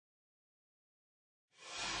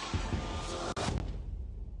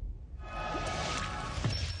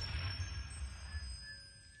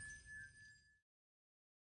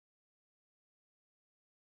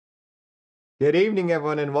Good evening,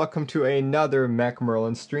 everyone, and welcome to another Mech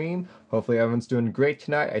Merlin stream. Hopefully, everyone's doing great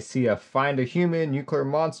tonight. I see a Find a Human, Nuclear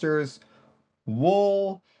Monsters,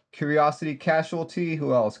 Wool, Curiosity Casualty,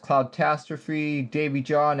 who else? Cloudtastrophe, Davy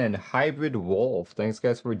John, and Hybrid Wolf. Thanks,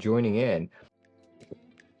 guys, for joining in.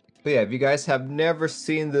 But yeah, if you guys have never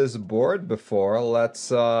seen this board before, let's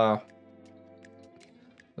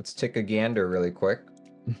take a gander really quick.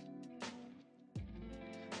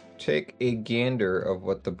 Take a gander of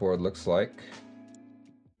what the board looks like.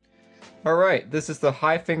 Alright, this is the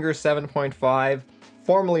Highfinger 7.5,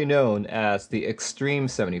 formerly known as the Extreme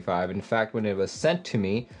 75. In fact, when it was sent to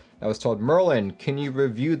me, I was told, Merlin, can you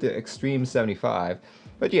review the Extreme 75?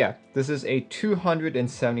 But yeah, this is a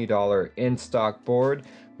 $270 in-stock board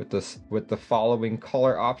with the following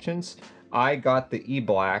color options. I got the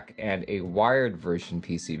E-Black and a wired version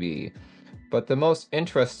PCB. But the most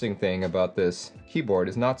interesting thing about this keyboard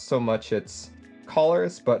is not so much its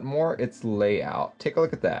colors, but more its layout. Take a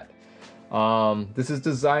look at that. This is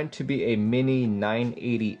designed to be a mini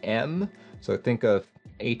 980M, so think of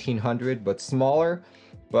 1800 but smaller.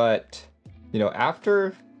 But you know,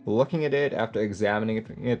 after looking at it, after examining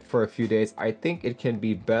it for a few days, I think it can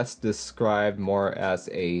be best described more as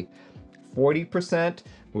a 40%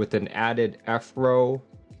 with an added F-row,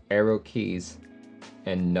 arrow keys,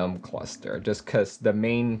 and num cluster, just because the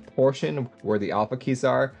main portion where the alpha keys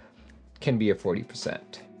are can be a 40%.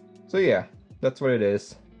 So yeah, that's what it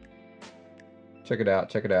is. Check it out,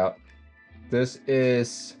 check it out. This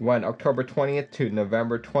is when October 20th to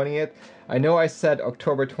November 20th. I know I said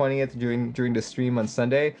October 20th during the stream on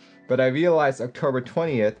Sunday, but I realized October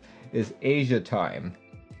 20th is Asia time,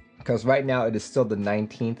 because right now it is still the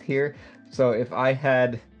 19th here. So if I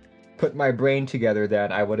had put my brain together,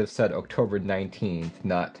 then I would have said October 19th,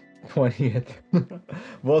 not 20th.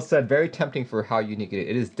 Well said, very tempting for how unique it is.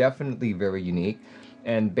 It is definitely very unique,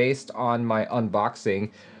 and based on my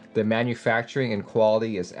unboxing, the manufacturing and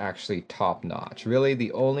quality is actually top-notch. Really,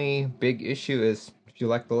 the only big issue is if you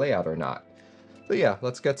like the layout or not. So yeah,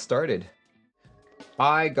 let's get started.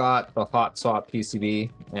 I got a hot swap PCB,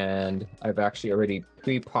 and I've actually already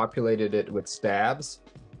pre-populated it with stabs.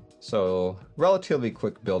 So relatively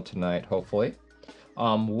quick build tonight, hopefully.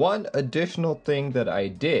 One additional thing that I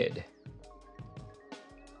did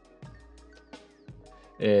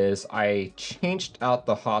is I changed out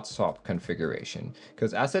the hot swap configuration,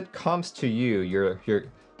 because as it comes to you, you're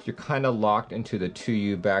kind of locked into the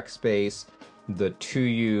 2U backspace, the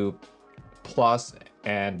 2U plus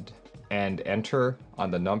and enter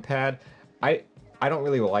on the numpad. I don't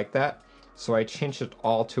really like that, so I changed it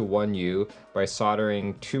all to 1U by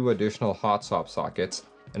soldering 2 additional hot swap sockets,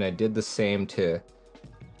 and I did the same to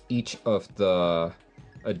each of the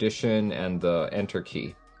addition and the enter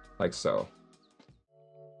key, like so.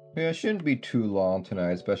 Yeah, it shouldn't be too long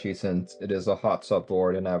tonight, especially since it is a hot swap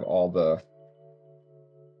board and I have all the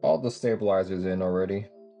stabilizers in already.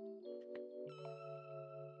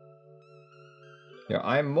 Yeah,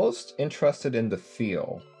 I'm most interested in the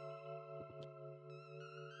feel.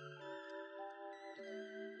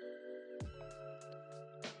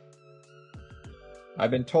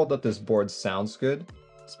 I've been told that this board sounds good,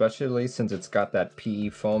 especially since it's got that PE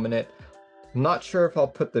foam in it. I'm not sure if I'll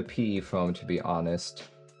put the PE foam, to be honest.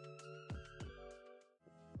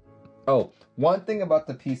 Oh, one thing about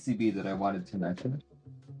the PCB that I wanted to mention.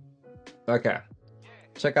 Okay,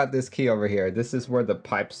 check out this key over here. This is where the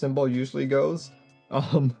pipe symbol usually goes.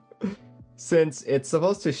 Since it's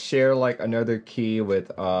supposed to share like another key with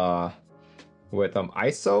ISO,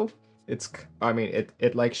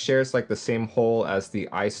 it like shares like the same hole as the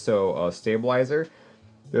ISO stabilizer.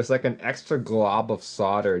 There's like an extra glob of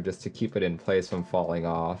solder just to keep it in place from falling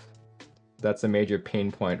off. That's a major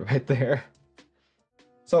pain point right there.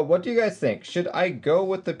 So what do you guys think? Should I go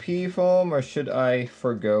with the PE foam or should I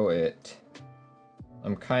forgo it?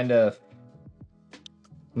 I'm kind of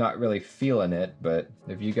not really feeling it, but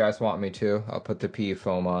if you guys want me to, I'll put the PE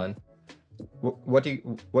foam on. What do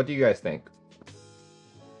you guys think?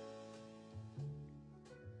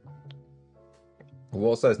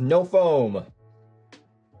 Wool says no foam.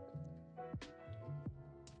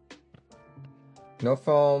 No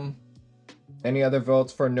foam. Any other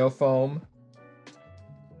votes for no foam?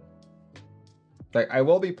 Like, I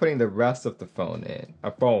will be putting the rest of the foam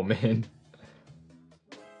in.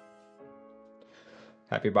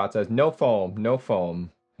 HappyBot says no foam, no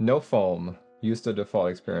foam, no foam. Use the default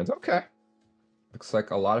experience. Okay. Looks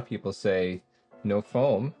like a lot of people say no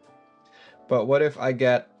foam. But what if I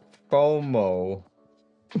get FOMO?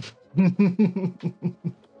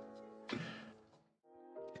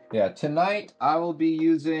 Yeah, tonight I will be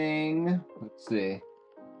using, let's see.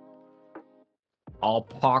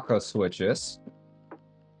 alpaca switches.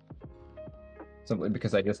 Simply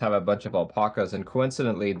because I just have a bunch of alpacas, and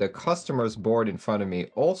coincidentally, the customer's board in front of me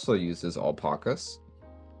also uses alpacas.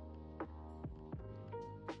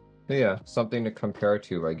 So yeah, something to compare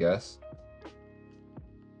to, I guess.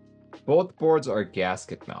 Both boards are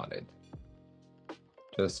gasket mounted.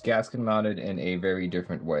 Just gasket mounted in a very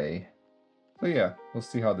different way. So yeah, we'll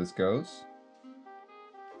see how this goes.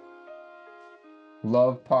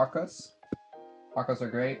 Love Pacas. Pacas are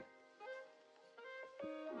great.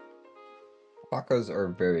 Pacas are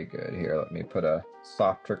very good. Here, let me put a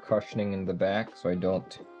softer cushioning in the back so I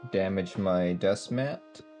don't damage my desk mat.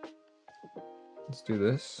 Let's do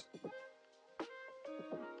this.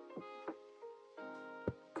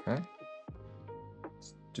 Okay.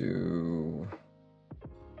 Let's do...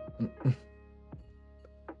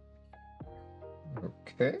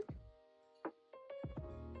 Okay.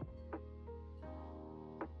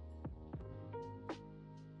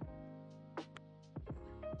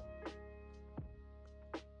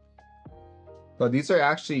 So these are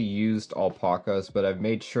actually used alpacas, but I've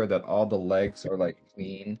made sure that all the legs are like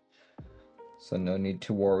clean. So no need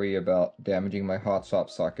to worry about damaging my hot swap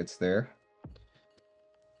sockets there.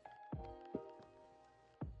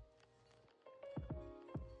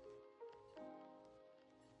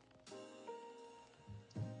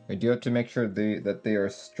 I do have to make sure that they are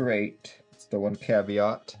straight. It's the one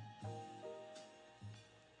caveat.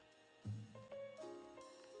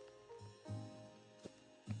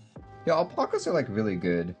 Yeah, alpacas are like really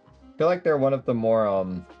good. I feel like they're one of the more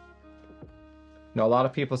a lot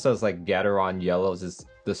of people says like Gateron yellows is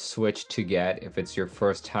the switch to get if it's your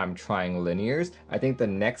first time trying linears. I think the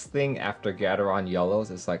next thing after Gateron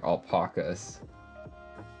yellows is like alpacas.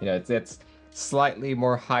 You know, it's slightly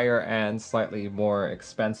more higher end, slightly more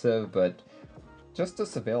expensive, but just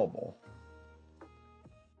as available.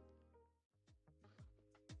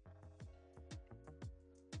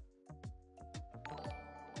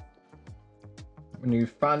 When you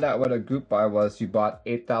found out what a group buy was, you bought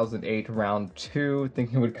 8008 round 2,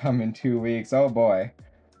 thinking it would come in 2 weeks. Oh boy.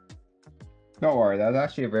 Don't worry, that's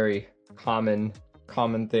actually a very common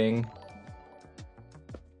thing.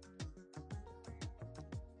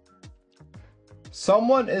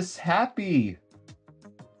 Someone is happy!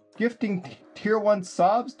 Gifting tier 1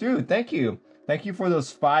 subs? Dude, thank you. Thank you for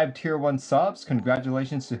those 5 tier 1 subs.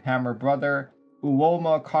 Congratulations to Hammer Brother,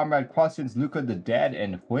 Uwoma, Comrade Questions, Luca the Dead,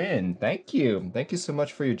 and Huyn. Thank you. Thank you so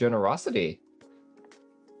much for your generosity.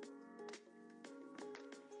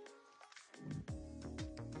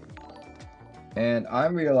 And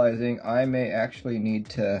I'm realizing I may actually need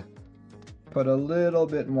to put a little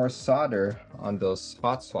bit more solder on those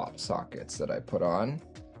hot swap sockets that I put on,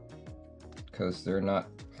 because they're not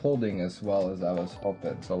holding as well as I was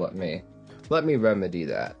hoping. So let me remedy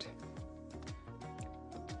that.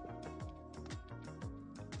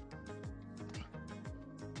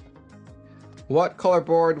 What color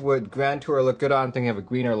board would Grand Tour look good on? I'm thinking of a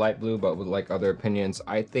green or light blue, but would like other opinions.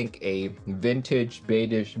 I think a vintage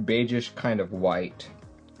beigeish kind of white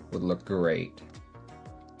would look great.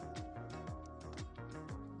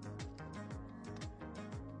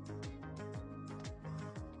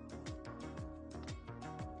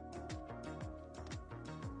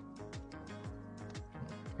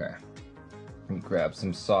 Okay, let me grab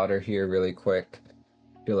some solder here really quick.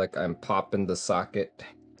 Feel like I'm popping the socket.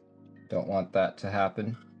 Don't want that to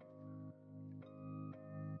happen.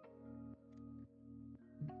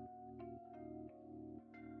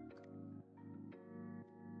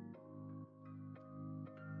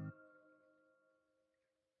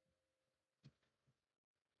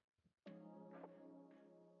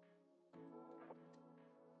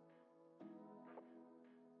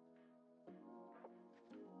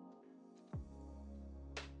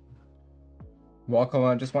 Welcome,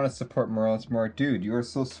 I just want to support Merlin's more. Dude, you are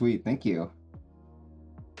so sweet. Thank you.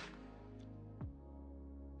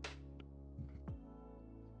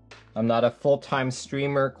 I'm not a full-time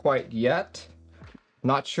streamer quite yet.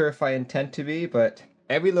 Not sure if I intend to be, but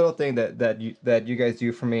every little thing that you guys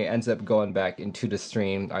do for me ends up going back into the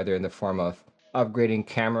stream, either in the form of upgrading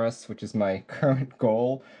cameras, which is my current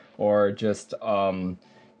goal, or just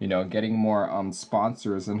you know, getting more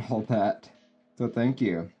sponsors and all that. So thank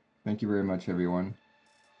you. Thank you very much, everyone.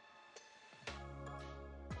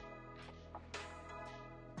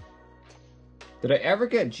 Did I ever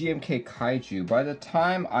get GMK Kaiju? By the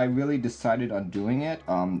time I really decided on doing it,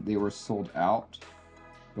 they were sold out.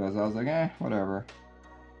 But I was like, eh, whatever.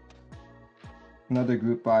 Another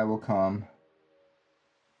group buy will come.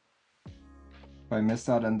 If I miss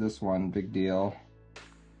out on this one, big deal.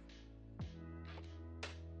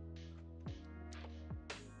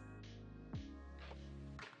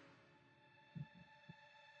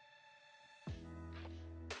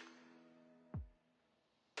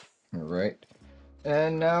 right.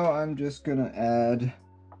 And now I'm just gonna add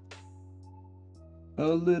a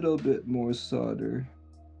little bit more solder,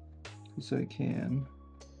 as I can.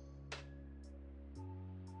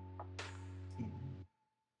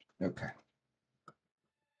 Okay.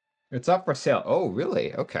 It's up for sale. Oh,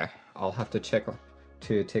 really? Okay. I'll have to check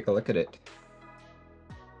to take a look at it.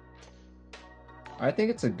 I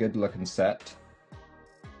think it's a good looking set.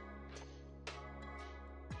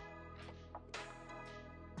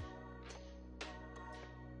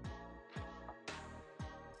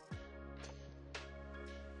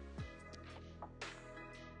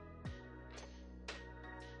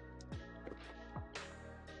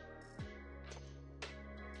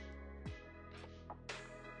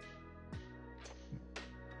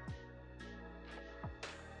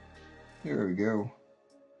 Here we go.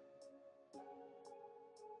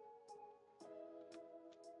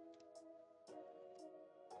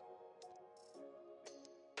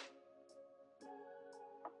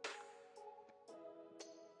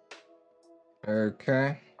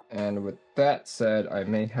 Okay, and with that said, I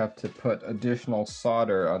may have to put additional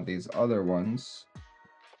solder on these other ones,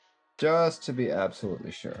 just to be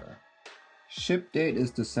absolutely sure. Ship date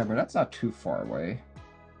is December, that's not too far away.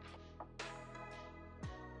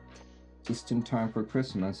 Just in time for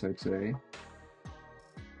Christmas, I'd say.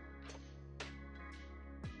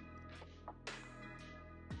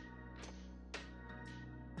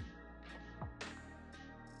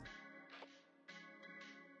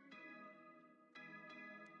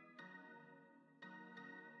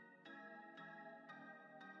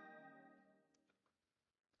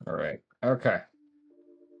 All right, okay. I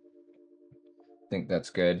think that's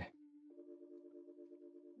good.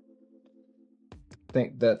 I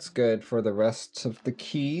think that's good for the rest of the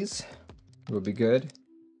keys. Will be good.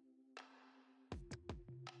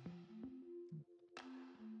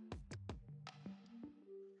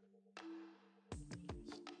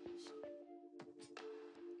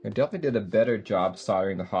 I definitely did a better job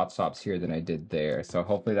soldering the hot stops here than I did there, so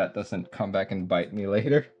hopefully that doesn't come back and bite me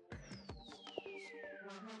later.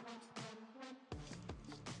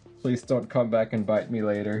 Please don't come back and bite me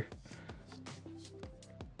later.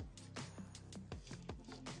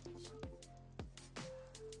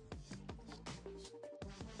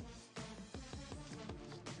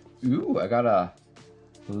 Ooh, I got a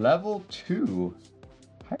level 2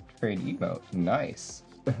 hype train emote. Nice.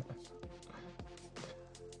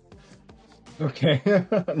 Okay,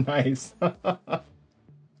 nice.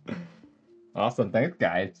 Awesome, thanks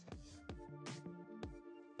guys.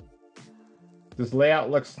 This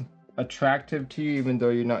layout looks attractive to you even though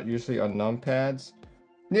you're not usually on numpads.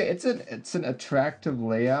 Yeah, it's an attractive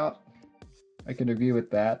layout. I can agree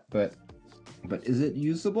with that, but is it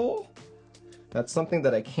usable? That's something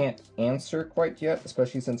that I can't answer quite yet,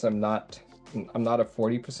 especially since I'm not a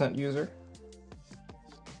 40% user.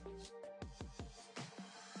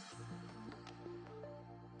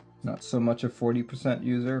 Not so much a 40%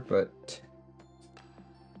 user, but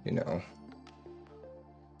you know,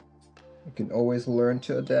 you can always learn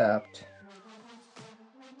to adapt.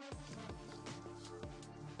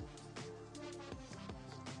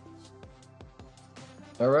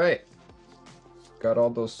 All right, got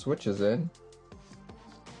all those switches in.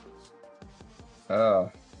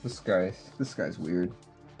 Oh, this guy's weird.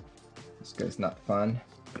 This guy's not fun.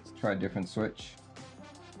 Let's try a different switch.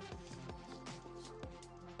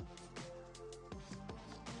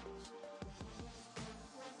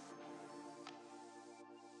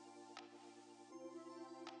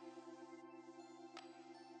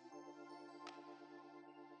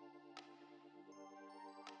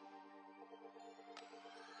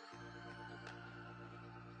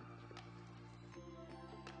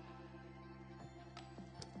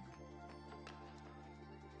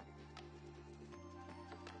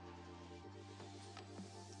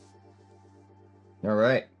 All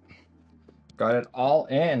right, got it all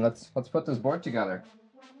in. Let's put this board together.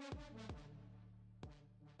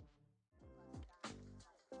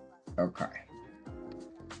 Okay,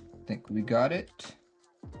 I think we got it.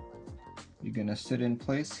 You're gonna sit in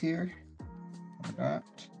place here. Like that.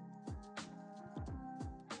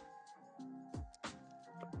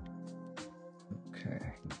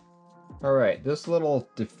 Okay. All right, this little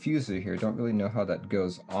diffuser here, don't really know how that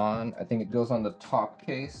goes on. I think it goes on the top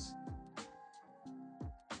case.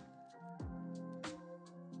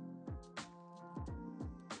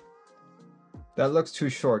 That looks too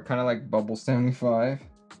short, kind of like Bubble 75.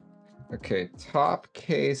 Okay, top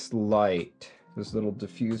case light. This little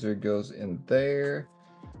diffuser goes in there.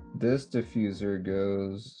 This diffuser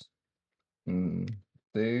goes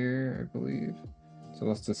there, I believe. So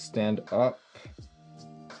let's just stand up.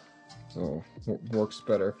 So it works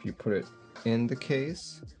better if you put it in the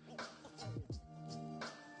case.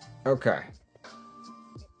 Okay.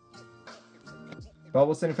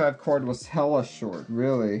 Bubble 75 cord was hella short,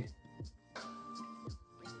 really.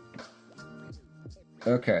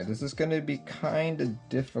 Okay, this is going to be kind of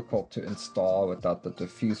difficult to install without the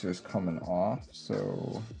diffusers coming off,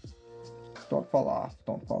 so don't fall off,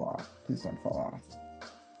 don't fall off, please don't fall off.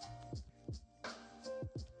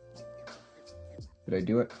 Did I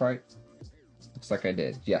do it right? Looks like I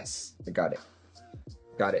did. Yes, I got it.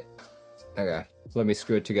 Got it. Okay, let me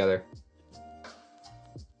screw it together.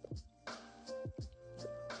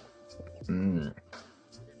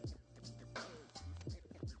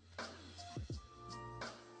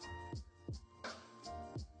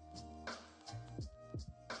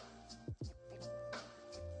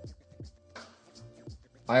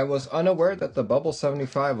 I was unaware that the Bubble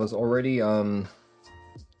 75 was already, you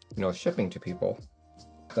know, shipping to people.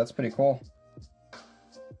 That's pretty cool.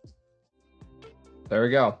 There we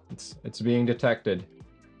go. It's being detected.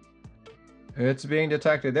 It's being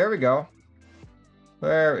detected. There we go.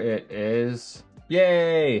 There it is.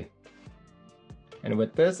 Yay! And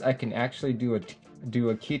with this, I can actually do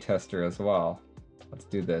a key tester as well. Let's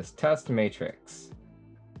do this. Test matrix.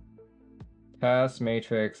 Test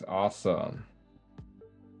matrix. Awesome.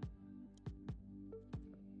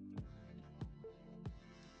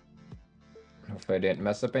 Hopefully I didn't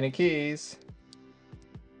mess up any keys.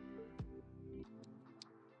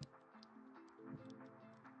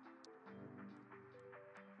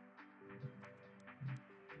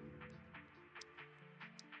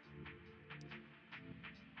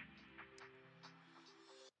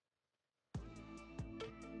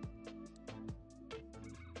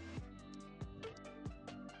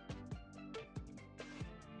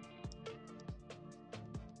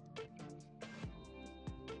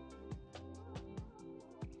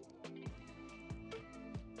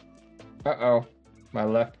 Uh-oh, my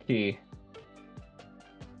left key.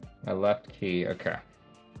 My left key, okay.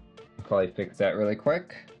 I'll probably fix that really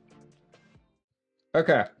quick.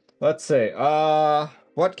 Okay, let's see.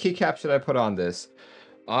 What keycap should I put on this?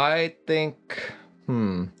 I think,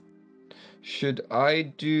 should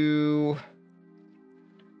I do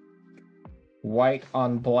white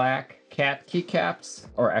on black cat keycaps?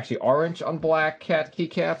 Or actually orange on black cat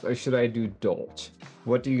keycaps? Or should I do Dolch?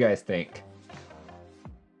 What do you guys think?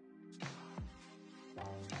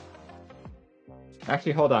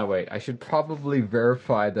 Actually, hold on, wait. I should probably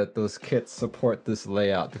verify that those kits support this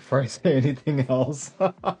layout before I say anything else.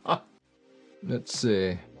 Let's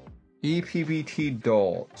see. ePBT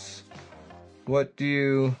Dolch. What do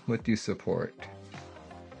you support?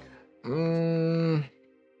 Think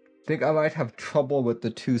I might have trouble with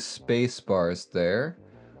the 2 space bars there.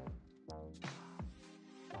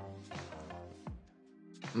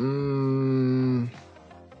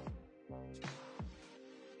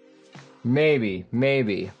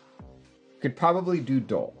 Maybe. Could probably do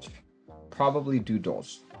Dolch.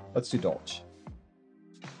 Let's do Dolch.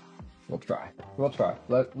 We'll try.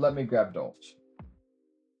 Let me grab Dolch.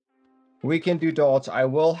 We can do Dolch. I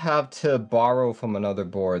will have to borrow from another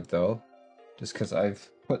board though, just because I've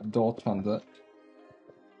put Dolch on the.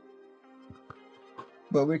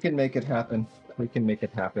 But we can make it happen.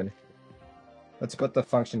 Let's put the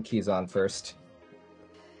function keys on first.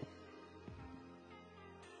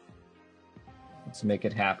 Let's make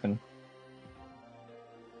it happen.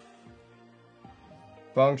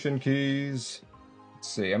 Function keys. Let's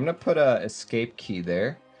see, I'm gonna put a escape key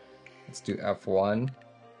there. Let's do F1.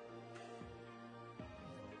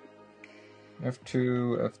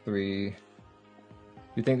 F2, F3.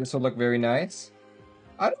 You think this will look very nice?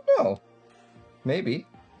 I don't know. Maybe.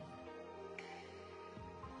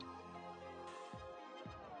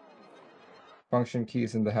 Function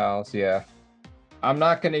keys in the house, yeah. I'm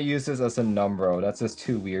not gonna use this as a numbro. That's just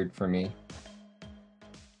too weird for me.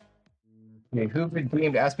 Okay, who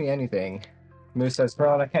redeemed? Ask me anything. Moose says,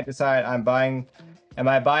 "Pearl, I can't decide. Am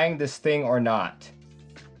I buying this thing or not?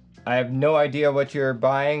 I have no idea what you're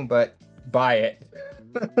buying, but buy it."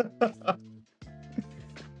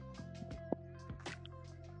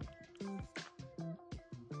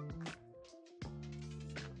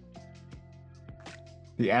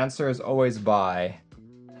 The answer is always buy,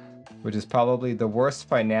 which is probably the worst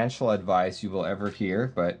financial advice you will ever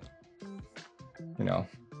hear, but, you know,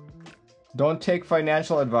 don't take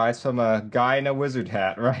financial advice from a guy in a wizard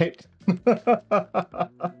hat, right?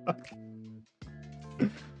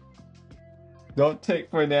 Don't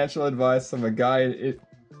take financial advice from a guy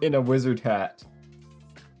in a wizard hat.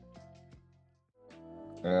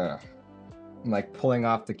 I'm like pulling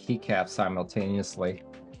off the keycap simultaneously.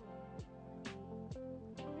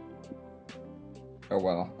 Oh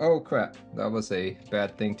well. Oh crap, that was a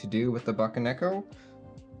bad thing to do with the Bakaneko.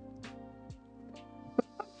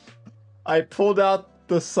 I pulled out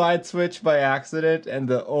the side switch by accident and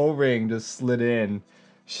the O-ring just slid in.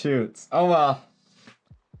 Shoots. Oh well.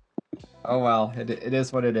 Oh well, it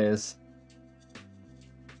is what it is.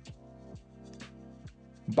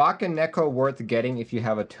 Bakaneko worth getting if you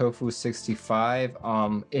have a Tofu 65.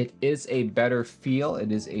 It is a better feel,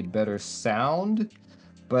 it is a better sound,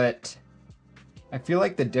 but I feel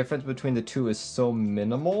like the difference between the two is so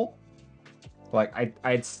minimal. Like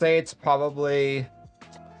I'd say it's probably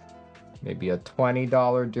maybe a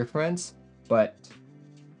 $20 difference, but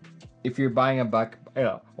if you're buying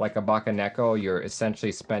like a Bakaneko, you're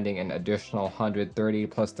essentially spending an additional $130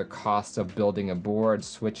 plus the cost of building a board,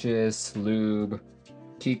 switches, lube,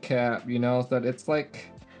 keycap, you know, that it's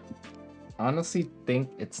like, honestly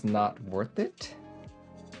think it's not worth it.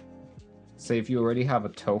 Say if you already have a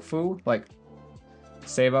Tofu, like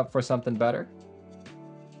save up for something better.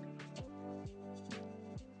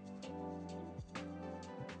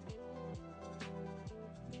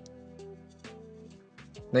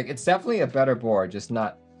 Like it's definitely a better board, just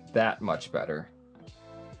not that much better.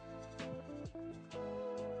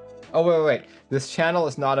 Oh wait, this channel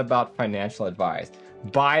is not about financial advice.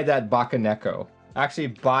 Buy that Bakaneko. Actually,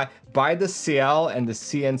 buy the CL and the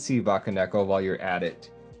CNC Bakaneko while you're at it.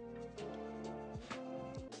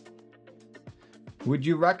 Would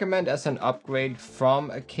you recommend as an upgrade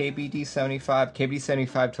from a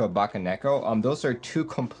KBD75 to a Bakaneko? Those are two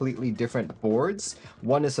completely different boards.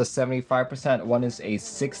 One is a 75%, one is a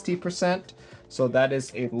 60%. So that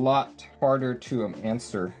is a lot harder to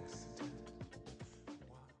answer.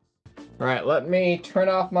 All right, let me turn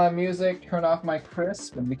off my music, turn off my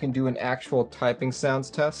crisp, and we can do an actual typing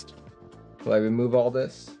sounds test. Will I remove all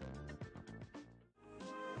this?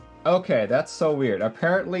 Okay, that's so weird.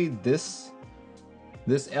 Apparently this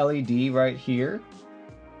LED right here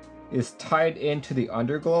is tied into the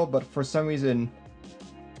underglow, but for some reason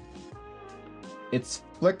it's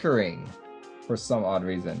flickering for some odd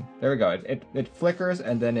reason. There we go. It flickers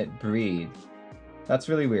and then it breathes. That's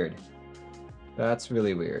really weird. That's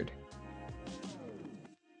really weird.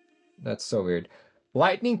 That's so weird.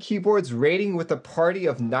 Lightning Keyboards rating with a party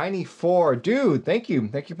of 94. Dude, thank you.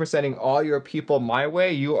 Thank you for sending all your people my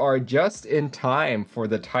way. You are just in time for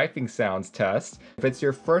the typing sounds test. If it's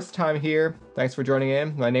your first time here, thanks for joining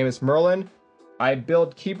in. My name is Merlin. I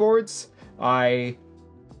build keyboards. I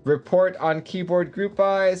report on keyboard group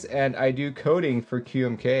buys, and I do coding for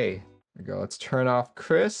QMK. There we go. Let's turn off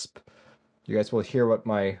crisp. You guys will hear what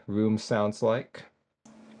my room sounds like.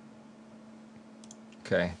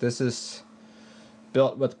 Okay, this is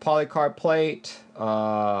built with polycarb plate,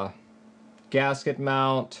 gasket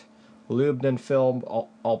mount, lubed and filmed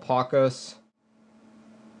alpacas.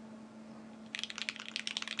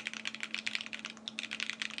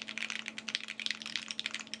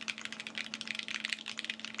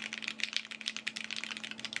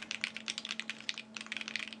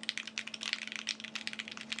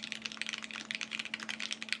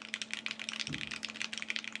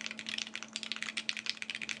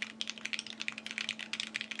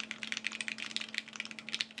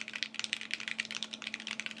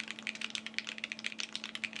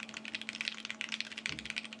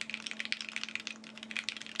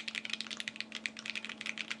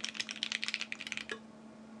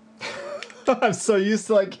 I'm so used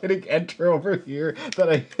to like hitting enter over here that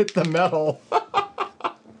I hit the metal.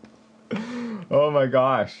 Oh my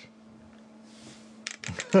gosh.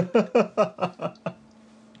 Yeah,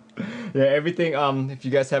 everything, if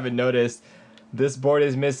you guys haven't noticed, this board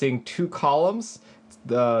is missing two columns.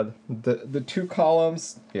 The two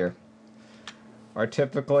columns here are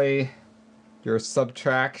typically your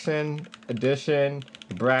subtraction, addition,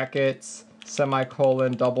 brackets,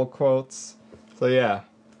 semicolon, double quotes. So yeah.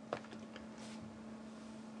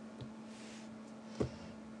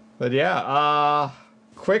 But yeah,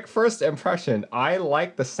 quick first impression. I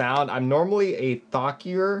like the sound. I'm normally a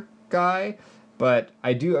thockier guy, but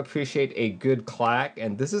I do appreciate a good clack,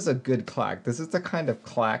 and this is a good clack. This is the kind of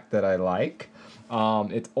clack that I like.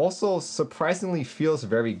 It also surprisingly feels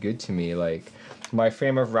very good to me. Like, my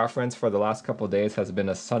frame of reference for the last couple of days has been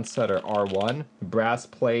a Sunsetter R1, brass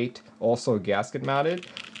plate, also gasket mounted.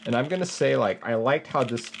 And I'm gonna say, like, I liked how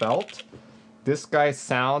this felt. This guy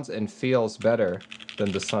sounds and feels better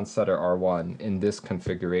than the Sunsetter R1 in this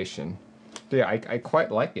configuration. So yeah, I quite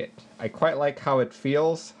like it. I quite like how it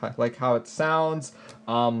feels, I like how it sounds.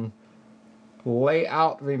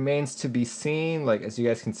 Layout remains to be seen. Like, as you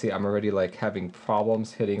guys can see, I'm already like having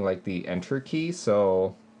problems hitting like the enter key,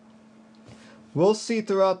 so we'll see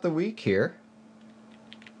throughout the week here.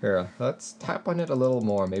 Here, let's tap on it a little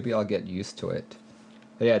more. Maybe I'll get used to it.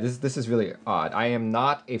 But yeah, this is really odd. I am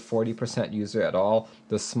not a 40% user at all.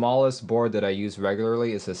 The smallest board that I use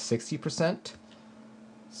regularly is a 60%.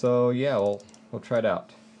 So yeah, we'll try it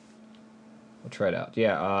out. We'll try it out.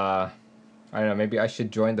 Yeah, I don't know, maybe I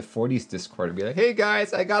should join the 40s Discord and be like, hey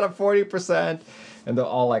guys, I got a 40%. And they'll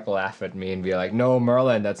all like laugh at me and be like, no,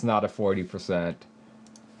 Merlin, that's not a 40%.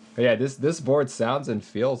 But yeah, this board sounds and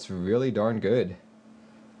feels really darn good.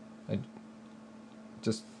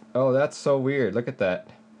 Oh, that's so weird. Look at that.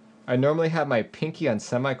 I normally have my pinky on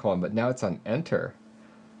semicolon, but now it's on enter.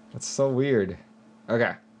 That's so weird.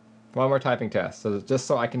 Okay, one more typing test, so just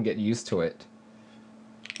so I can get used to it.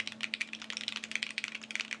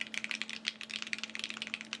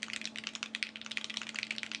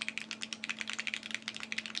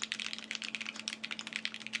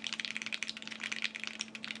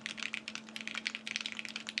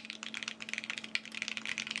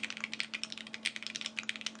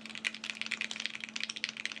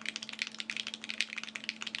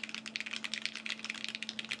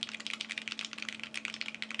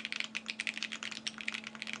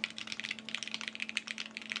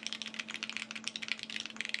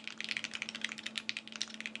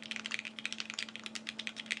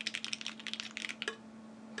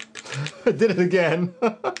 I did it again.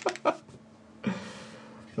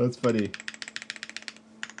 That's funny.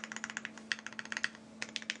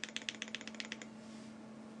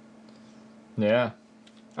 Yeah,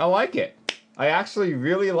 I like it. I actually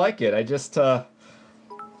really like it. I just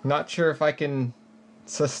not sure if I can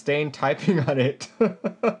sustain typing on it.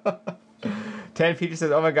 10 Feature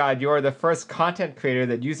says, oh my god, you are the first content creator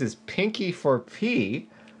that uses pinky for P?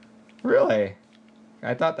 Really?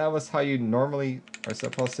 I thought that was how you normally are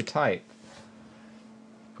supposed to type.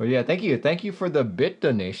 But yeah, thank you. Thank you for the bit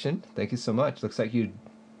donation. Thank you so much. Looks like you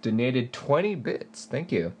donated 20 bits.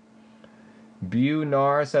 Thank you.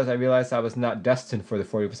 Bunar says, I realized I was not destined for the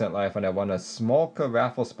 40% life when I won a Smolka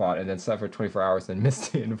raffle spot and then slept for 24 hours and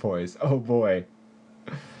missed the invoice. Oh boy.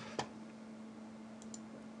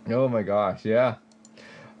 Oh my gosh, yeah.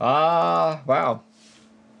 Wow.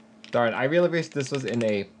 Darn, I really wish this was in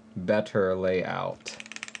a better layout.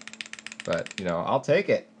 But, you know, I'll take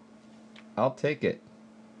it. I'll take it.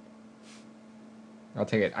 I'll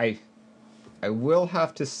take it. I will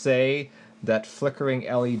have to say that flickering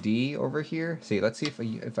LED over here. See, let's see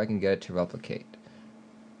if I can get it to replicate.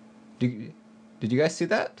 Did you guys see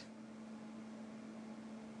that?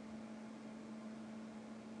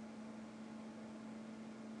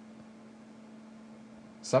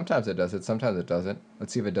 Sometimes it does it, sometimes it doesn't.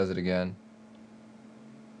 Let's see if it does it again.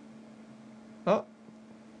 Oh.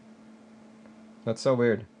 That's so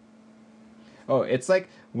weird. Oh, it's like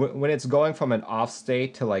when it's going from an off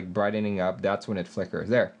state to like brightening up, that's when it flickers.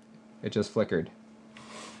 There, it just flickered.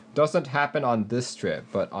 Doesn't happen on this strip,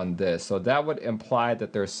 but on this. So that would imply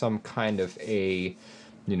that there's some kind of a,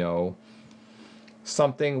 you know,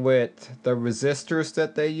 something with the resistors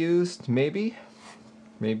that they used, maybe?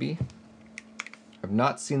 Maybe? I've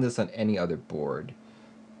not seen this on any other board.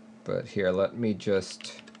 But here, let me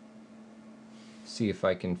just see if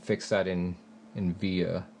I can fix that in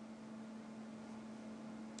VIA.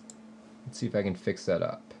 Let's see if I can fix that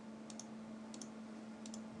up.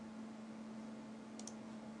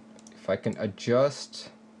 If I can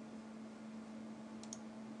adjust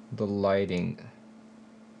the lighting.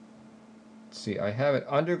 Let's see, I have it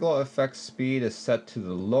underglow effect speed is set to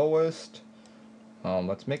the lowest.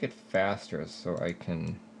 Let's make it faster so I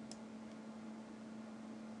can.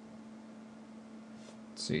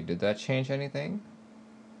 Let's see, did that change anything?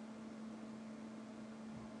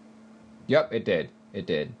 Yep, it did. It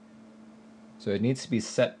did. So it needs to be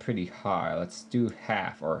set pretty high. Let's do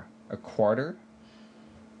half or a quarter.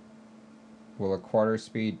 Will a quarter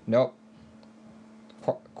speed? Nope.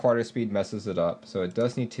 Quarter speed messes it up. So it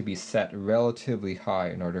does need to be set relatively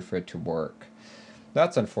high in order for it to work.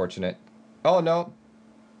 That's unfortunate. Oh no,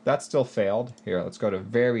 that still failed. Here, let's go to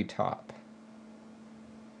very top.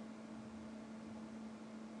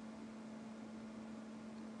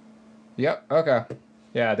 Yep, okay.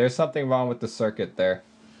 Yeah, there's something wrong with the circuit there.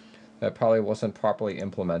 That probably wasn't properly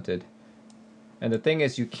implemented. And the thing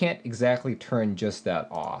is, you can't exactly turn just that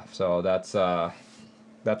off. So that's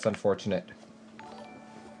unfortunate.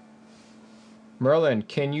 Merlin,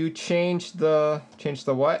 can you change the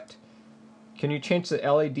what? Can you change the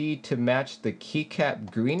LED to match the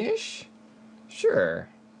keycap greenish? Sure.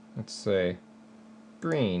 Let's say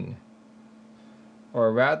green.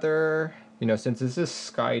 Or rather, you know, since this is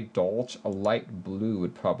Sky Dolch, a light blue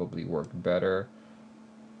would probably work better.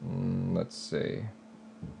 Let's see.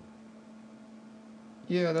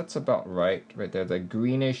 Yeah, that's about right there. The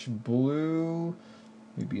greenish blue,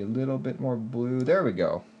 maybe a little bit more blue. There we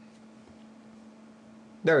go.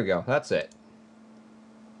 There we go. That's it.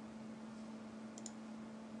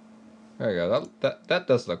 There we go. That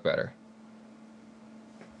does look better.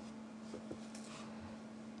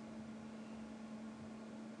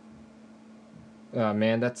 Oh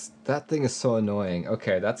man, that thing is so annoying.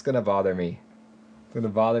 Okay, that's gonna bother me. It's gonna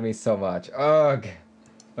bother me so much. Ugh.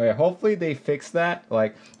 Okay, hopefully they fix that.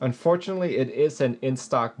 Like, unfortunately, it is an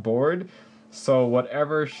in-stock board, so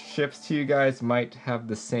whatever ships to you guys might have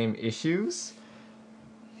the same issues.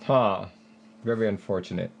 Huh. Very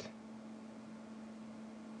unfortunate.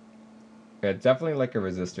 Yeah, definitely like a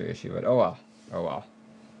resistor issue, but oh well. Oh well.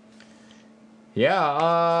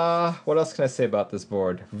 Yeah, what else can I say about this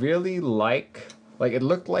board? Really like it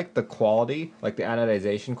looked like the quality, like the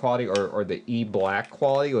anodization quality or the E-black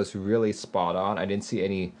quality was really spot on. I didn't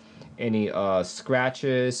see any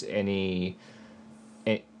scratches, any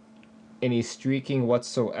streaking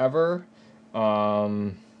whatsoever.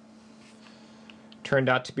 Turned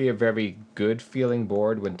out to be a very good feeling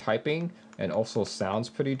board when typing, and also sounds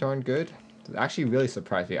pretty darn good. It actually really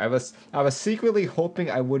surprised me. I was secretly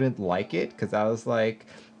hoping I wouldn't like it, because I was like,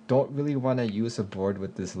 don't really want to use a board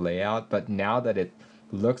with this layout, but now that it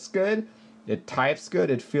looks good, it types good,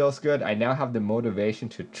 it feels good, I now have the motivation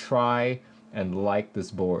to try and like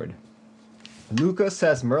this board. Lucas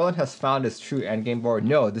says Merlin has found his true endgame board.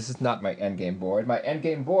 No, this is not my endgame board. My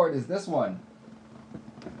endgame board is this one.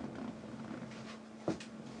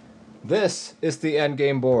 This is the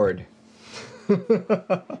endgame board.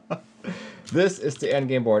 This is the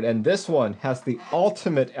endgame board, and this one has the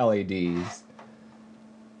ultimate LEDs.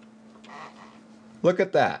 Look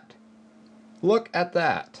at that. Look at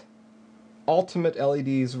that. Ultimate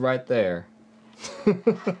LEDs right there.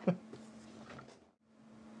 So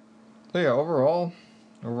yeah, overall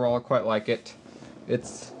I quite like it.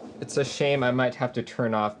 It's a shame I might have to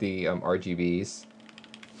turn off the RGBs.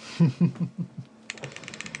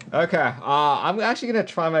 Okay, I'm actually gonna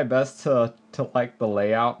try my best to like the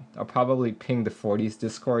layout. I'll probably ping the 40s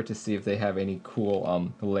Discord to see if they have any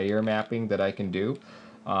cool layer mapping that I can do.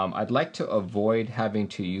 I'd like to avoid having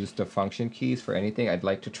to use the function keys for anything. I'd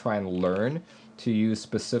like to try and learn to use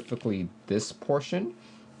specifically this portion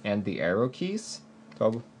and the arrow keys.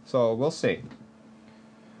 So we'll see.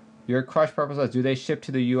 Your crush purposes, do they ship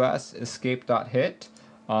to the US? Escape.hit?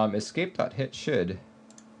 Escape.hit should.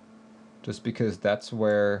 Just because that's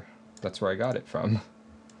where I got it from.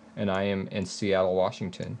 And I am in Seattle,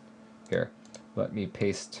 Washington. Here, let me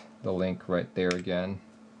paste the link right there again.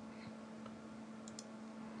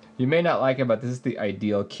 You may not like it, but this is the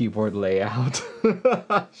ideal keyboard layout.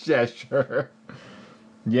 Yeah, sure.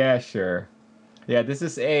 Yeah, sure. Yeah, this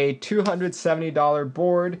is a $270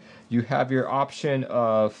 board. You have your option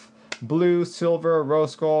of blue, silver,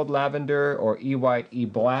 rose gold, lavender, or E-white,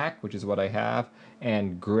 E-black, which is what I have,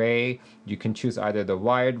 and gray. You can choose either the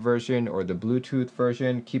wired version or the Bluetooth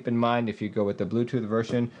version. Keep in mind, if you go with the Bluetooth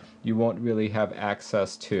version, you won't really have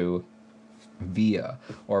access to VIA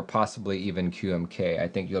or possibly even QMK. I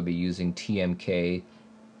think you'll be using TMK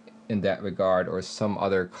in that regard, or some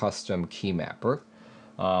other custom key mapper.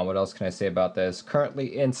 What else can I say about this?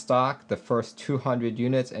 Currently in stock, the first 200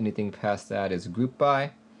 units. Anything past that is group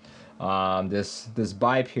buy. This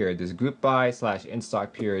buy period, this group buy / in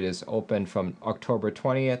stock period is open from October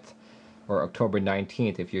 20th or October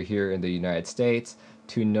 19th if you're here in the United States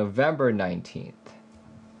to November 19th.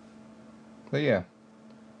 So yeah,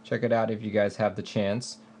 check it out if you guys have the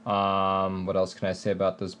chance. What else can I say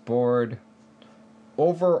about this board?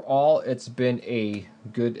 Overall, it's been a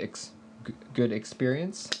good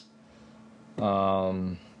experience.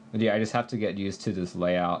 Yeah, I just have to get used to this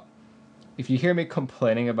layout. If you hear me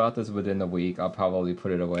complaining about this within the week, I'll probably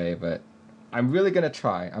put it away, but I'm really gonna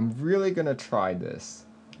try. I'm really gonna try this.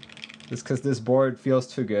 Just because this board feels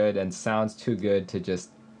too good and sounds too good to just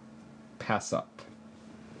pass up.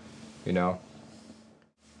 You know?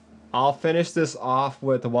 I'll finish this off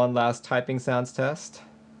with one last typing sounds test,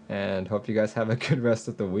 and hope you guys have a good rest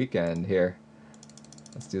of the weekend here.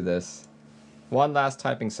 Let's do this. One last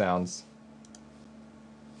typing sounds.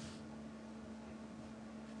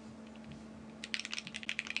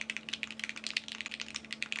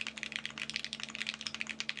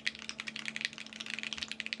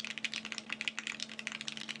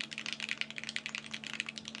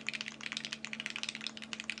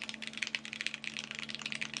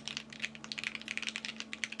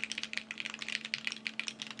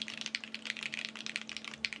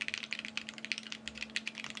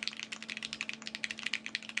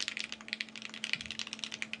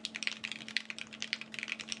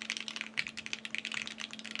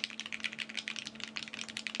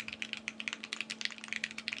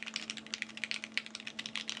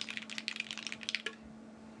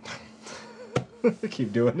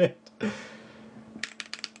 Keep doing it.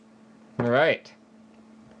 All right.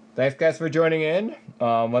 Thanks guys for joining in.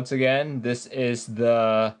 Once again, it is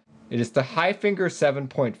the Highfinger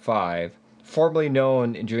 7.5, formerly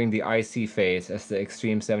known during the IC phase as the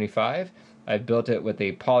Extreme 75. I built it with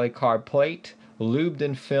a polycarb plate, lubed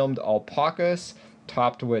and filmed Alpacas,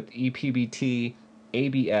 topped with ePBT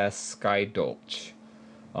ABS Sky Dolch.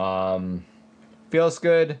 Feels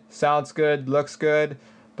good, sounds good, looks good,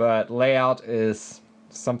 but layout is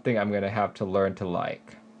something I'm going to have to learn to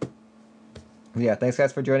like. Yeah, thanks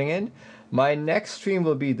guys for joining in. My next stream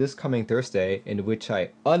will be this coming Thursday, in which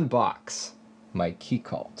I unbox my key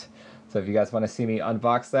cult. So if you guys want to see me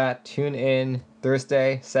unbox that, tune in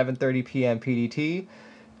Thursday, 7:30 p.m. PDT.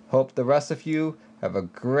 Hope the rest of you have a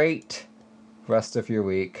great rest of your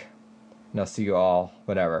week. And I'll see you all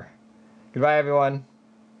whenever. Goodbye, everyone.